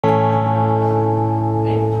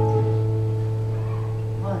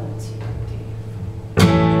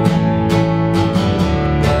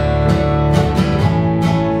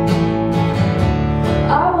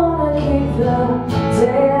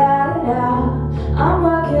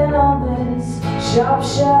Sharp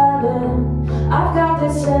shutting, I've got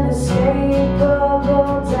this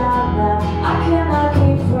inescapable doubt now. I cannot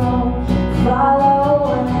keep from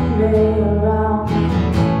following me around.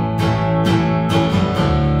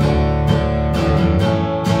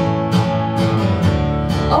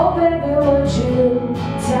 Oh baby, would you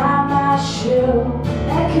tie my shoe?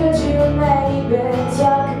 And could you maybe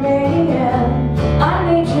tuck me in? I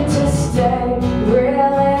need you to stay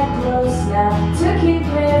really close now, to keep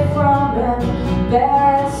me from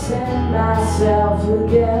embarrassing myself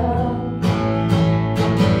again.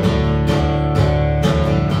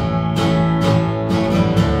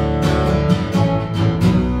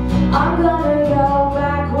 I'm gonna go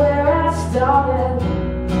back where I started.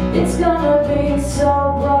 It's gonna be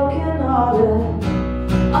so broken-hearted.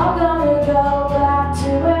 I'm gonna go back to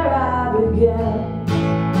where I began.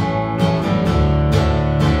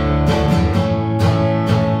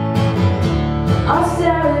 I'm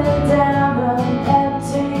staring down an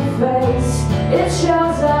empty face. It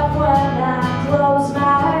shows up when I close my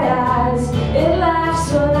eyes. It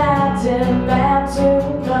laughs when I demand to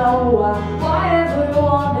know why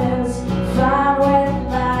everyone is fine with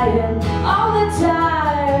lying all the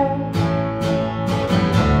time.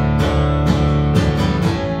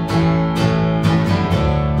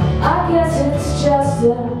 I guess it's just a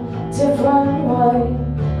different way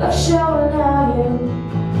of showing how you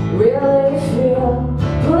really feel.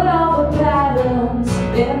 Put all the patterns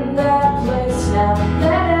in their place now.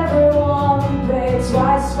 Let everyone pay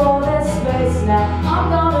twice for their space now. I'm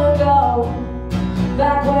gonna go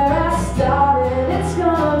back where I started. It's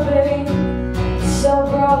gonna be so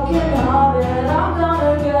broken hearted.